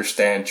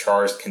understand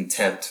Char's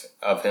contempt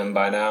of him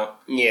by now.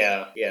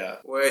 Yeah, yeah.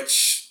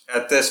 Which...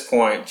 At this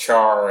point,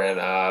 Char's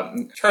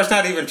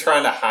not even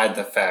trying to hide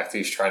the fact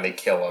he's trying to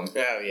kill him.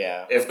 Oh,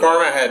 yeah. If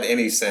Garma had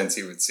any sense,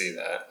 he would see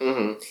that.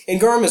 Mm-hmm. And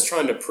Garma's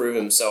trying to prove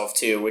himself,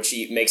 too, which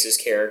makes his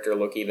character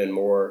look even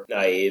more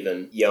naive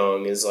and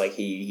young. Is like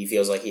he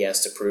feels like he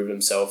has to prove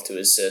himself to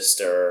his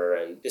sister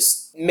and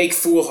just make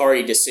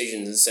foolhardy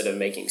decisions instead of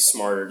making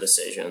smarter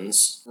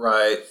decisions.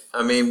 Right.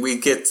 I mean, we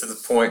get to the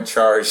point,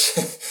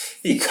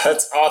 he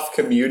cuts off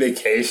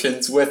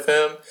communications with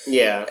him.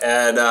 Yeah.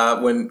 And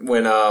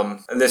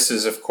and this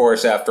is, of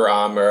course, after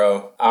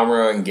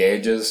Amuro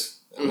engages.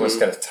 I almost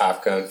got a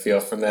Top Gun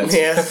feel from that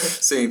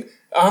scene.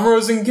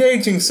 Amuro's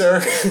engaging, sir.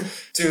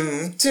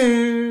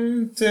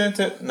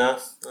 No.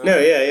 No,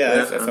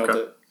 yeah. I felt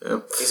it. Yeah.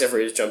 Except for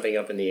he was jumping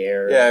up in the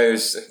air. Yeah, it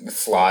was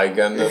fly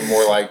Gundam,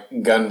 more like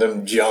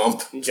Gundam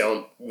jump.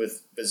 Jump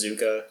with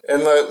bazooka.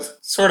 And the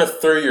sort of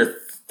through your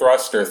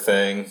thruster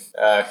thing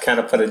kind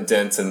of put a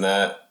dent in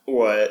that.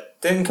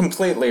 What? Didn't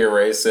completely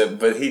erase it,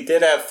 but he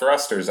did have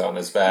thrusters on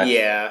his back.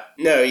 Yeah.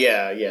 No,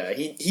 yeah.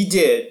 He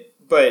did,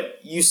 but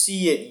you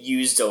see it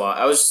used a lot.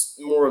 I was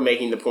more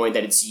making the point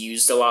that it's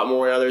used a lot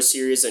more in other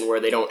series than where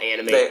they don't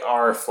animate. They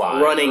are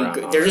flying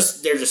around. They're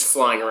just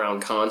flying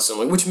around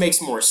constantly, which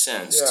makes more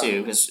sense,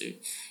 too, because...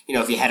 You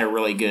know, if you had a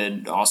really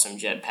good, awesome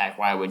jetpack,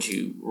 why would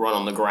you run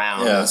on the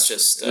ground? Yeah, it's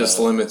just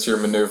limits your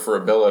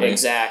maneuverability.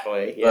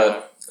 Exactly.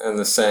 Yeah. But in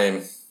the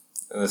same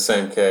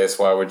case,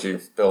 why would you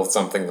build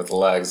something with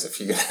legs if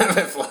you could have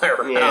it fly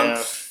around?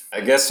 Yeah.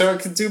 I guess so.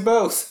 It could do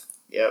both.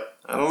 Yep.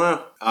 I don't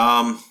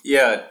know.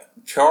 Yeah,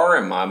 Char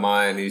in my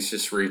mind, he's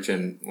just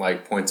reaching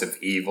like points of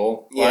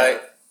evil. Yeah.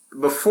 Like,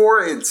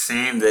 before it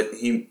seemed that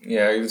he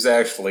was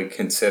actually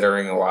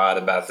considering a lot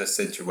about the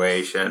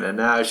situation, and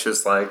now it's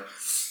just like.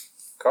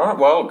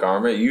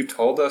 Garma, you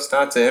told us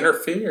not to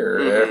interfere.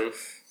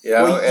 Mm-hmm. You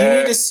know, you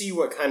need to see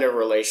what kind of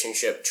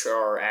relationship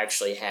Char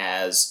actually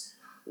has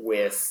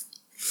with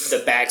the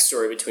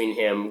backstory between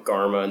him,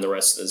 Garma, and the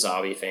rest of the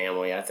Zabi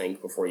family, I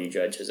think, before you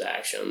judge his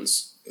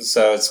actions.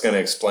 So it's going to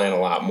explain a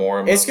lot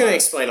more. It's going to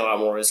explain a lot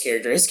more of his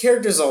character. His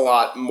character's a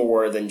lot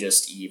more than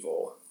just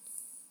evil.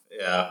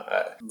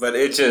 Yeah, but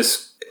it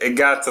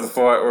got to the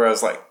point where I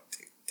was like,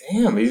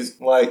 damn, he's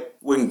like,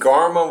 when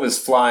Garma was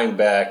flying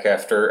back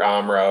after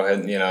Amuro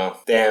had,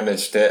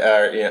 damaged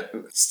it,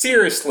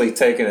 seriously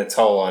taken a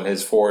toll on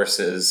his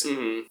forces,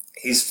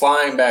 he's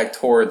flying back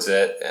towards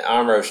it, and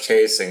Amuro's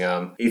chasing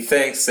him. He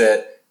thinks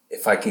that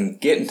if I can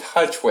get in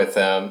touch with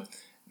them,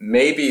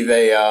 maybe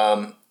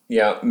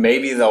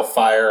maybe they'll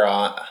fire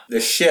on, the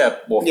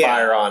ship will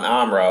fire on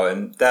Amuro,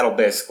 and that'll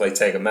basically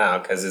take him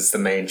out, because it's the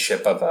main it's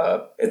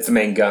the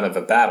main gun of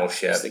a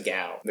battleship. It's the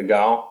Gao. The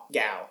Gao?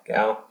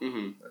 Gao.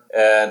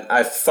 And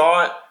I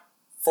thought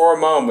for a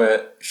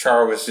moment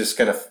Char was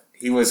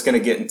gonna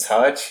get in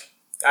touch.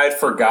 I'd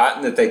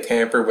forgotten that they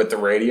tampered with the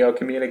radio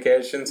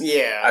communications.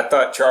 Yeah. I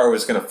thought Char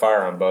was gonna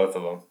fire on both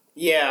of them.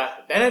 Yeah,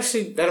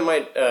 that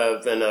might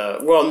have been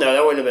well, no,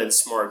 that wouldn't have been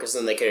smart, because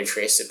then they could have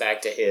traced it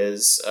back to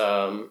his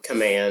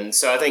command.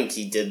 So I think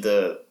he did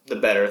the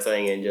better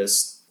thing and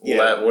just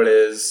let what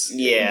is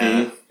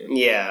be.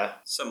 Yeah.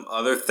 Some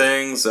other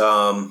things.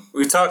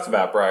 We talked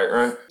about Bright,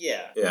 right?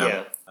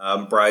 Yeah.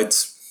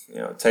 Bright's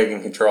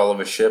taking control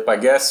of a ship. I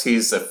guess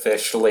he's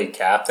officially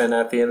captain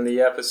at the end of the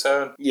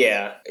episode.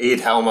 Yeah.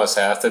 He'd almost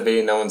have to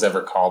be. No one's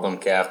ever called him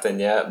captain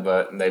yet,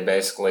 but they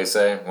basically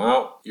say,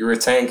 well, you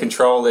retain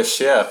control of this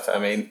ship. I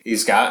mean,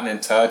 he's gotten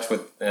in touch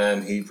with,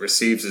 and he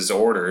receives his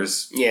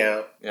orders.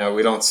 Yeah.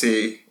 We don't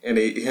see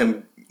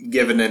him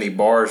given any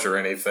bars or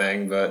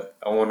anything, but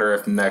I wonder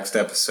if the next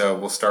episode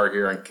we'll start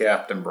hearing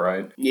Captain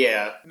Bright.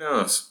 Yeah. Who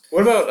knows?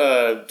 What about,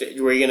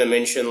 were you going to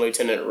mention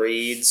Lieutenant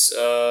Reed's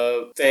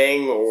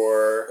thing,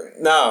 or?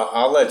 No,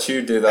 I'll let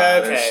you do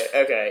that.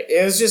 Okay.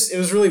 It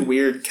was really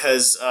weird,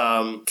 because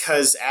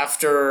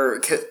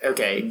after,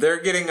 They're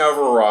getting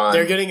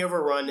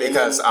overrun.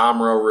 Because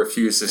Amuro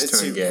refuses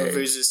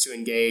to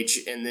engage,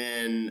 and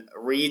then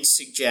Reed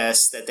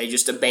suggests that they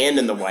just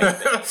abandon the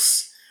white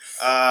base.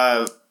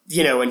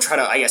 and try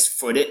to, I guess,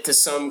 foot it to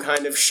some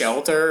kind of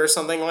shelter or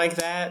something like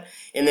that.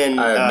 And then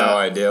I have no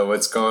idea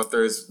what's going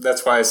through.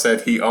 That's why I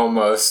said he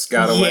almost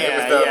got away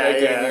without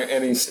making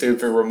any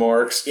stupid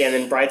remarks. Yeah, and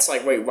then Bright's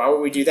like, wait, why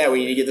would we do that? We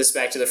need to get this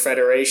back to the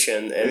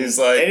Federation. And he's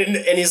like,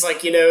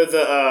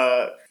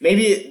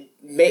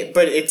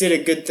 but it did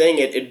a good thing.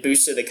 It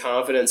boosted the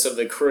confidence of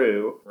the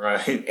crew.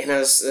 Right. And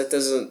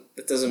that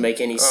doesn't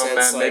make any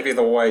sense. Man, maybe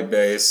the white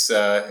base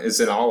is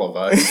in all of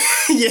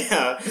us.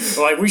 Yeah.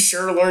 Like, we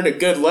sure learned a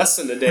good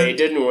lesson today,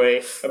 didn't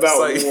we? About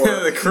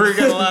war. The crew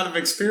got a lot of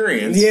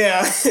experience.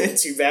 Yeah.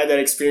 Too bad that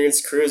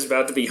experienced crew is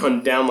about to be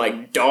hunted down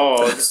like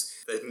dogs.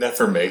 They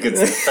never make it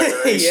to the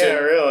Federation. Yeah,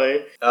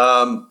 really.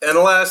 And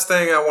the last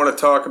thing I want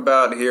to talk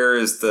about here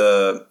is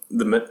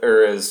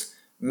is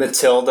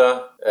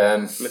Matilda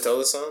and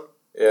Matilda-san?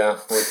 Yeah.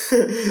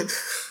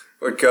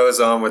 What goes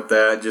on with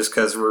that? Just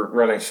because we're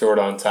running short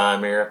on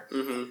time here.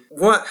 Mm-hmm.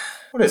 What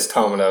is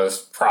Tomodo's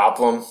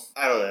problem?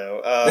 I don't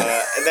know.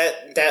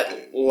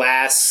 That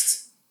last.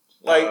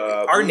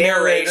 Our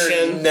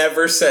narrator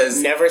never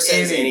says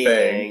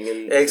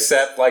anything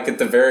except at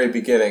the very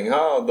beginning.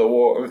 Oh, the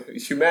war,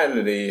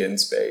 humanity in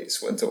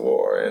space went to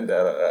war, and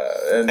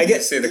I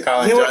guess see the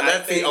college.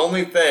 That's the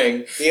only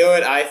thing. You know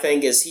what I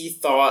think is he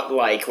thought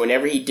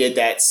whenever he did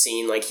that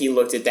scene, he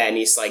looked at that and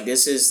he's like,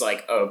 this is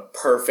a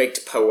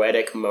perfect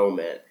poetic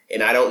moment.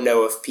 And I don't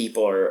know if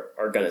people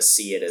are gonna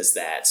see it as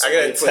that. So I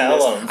gotta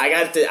tell them. I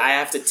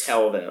have to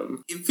tell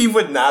them. If he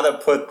would not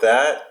have put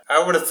that,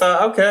 I would have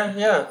thought, okay,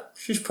 yeah,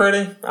 she's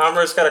pretty.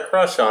 Amuro's got a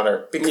crush on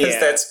her because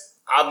that's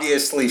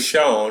obviously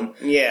shown.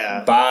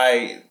 Yeah.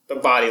 By the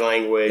body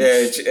language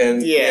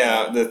and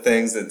the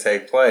things that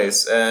take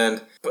place.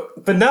 And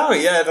but no,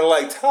 you had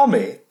to tell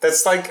me.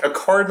 That's a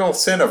cardinal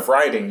sin of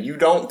writing. You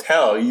don't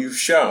tell, you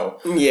show.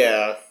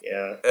 Yeah.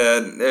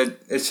 And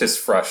it's just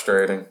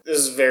frustrating.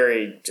 This is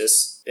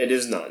it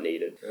is not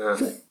needed.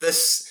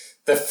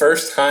 The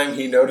first time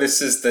he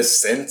notices the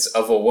scent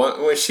of a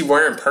woman, was she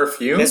wearing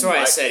perfume? That's why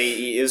I said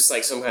it was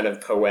some kind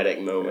of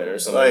poetic moment or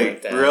something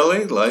like that.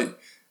 Really?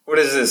 What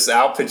is this,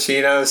 Al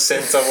Pacino's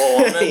Sense of a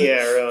Woman?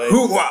 Yeah, really.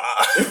 Hoo-wah!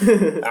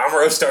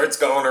 Amuro starts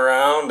going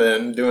around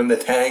and doing the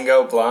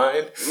tango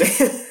blind.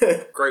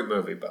 Great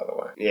movie, by the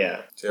way. Yeah.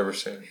 Have you ever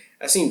seen it?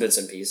 I've seen bits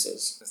and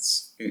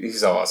pieces.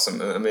 He's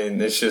awesome. I mean,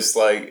 it's just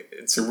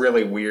it's a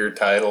really weird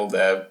title to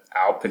have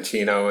Al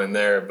Pacino in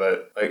there,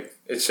 but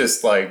it's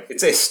just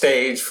it's a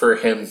stage for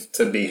him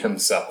to be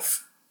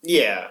himself.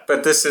 Yeah.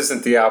 But this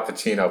isn't the Al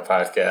Pacino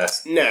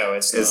podcast. No,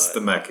 it's not. It's the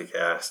Mecha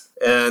Cast.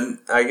 And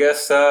I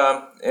guess,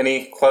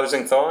 any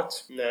closing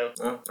thoughts? No.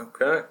 Oh,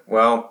 okay.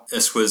 Well,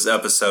 this was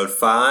episode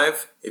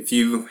 5. If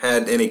you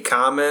had any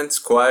comments,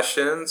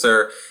 questions,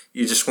 or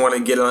you just want to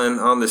get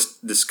on this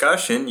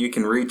discussion, you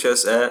can reach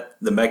us at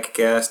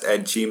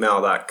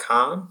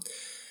themechacast@gmail.com.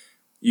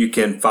 You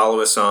can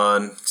follow us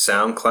on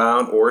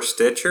SoundCloud or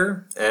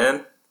Stitcher,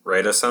 and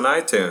rate us on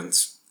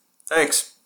iTunes. Thanks.